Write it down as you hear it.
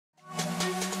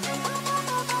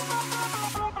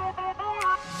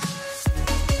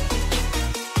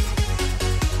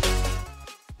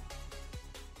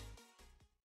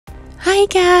Hey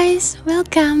guys,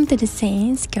 welcome to the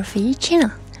Saints Coffee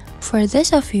channel. For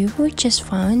those of you who just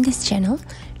found this channel,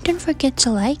 don't forget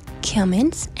to like,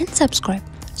 comment, and subscribe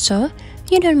so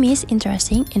you don't miss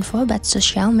interesting info about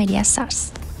social media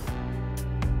stars.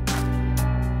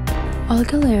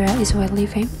 Olga Loera is widely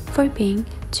famed for being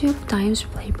 2 times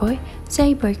Playboy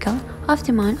Cyber Girl of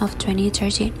the month of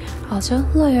 2013. Also,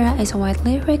 Loera is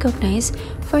widely recognized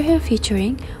for her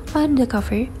featuring on the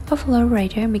cover of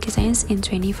Lowrider magazines in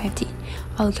 2015.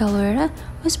 Olga Loera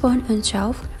was born on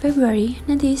 12 February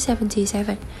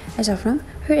 1977. As of now,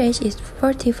 her age is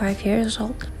 45 years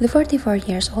old. The 44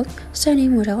 years old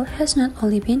stunning model has not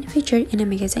only been featured in the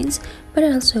magazines, but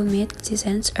also made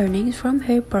decent earnings from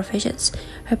her professions.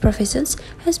 Her professions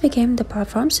has become the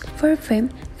platforms for fame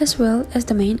as well as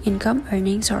the main income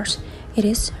earning source. It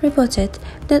is reported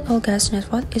that Olga's net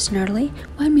worth is nearly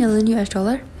 $1 million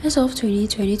as of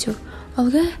 2022.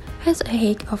 Olga has a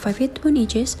height of 5 feet 1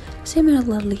 inches.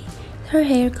 Similarly, her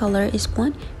hair color is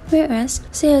blonde, whereas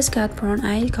she has got brown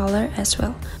eye color as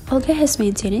well. Olga has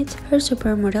maintained her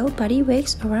supermodel body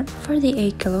weighs around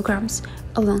 48 kilograms.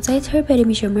 Alongside her body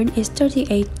measurement is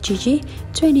 38 kg,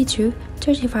 22,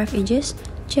 35 inches,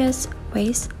 chest,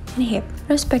 waist, and hip,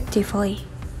 respectively.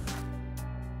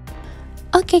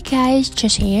 Okay guys,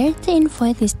 just here the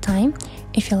info this time.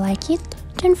 If you like it,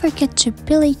 don't forget to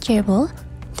be like shareable.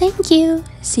 Thank you.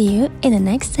 See you in the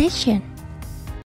next section.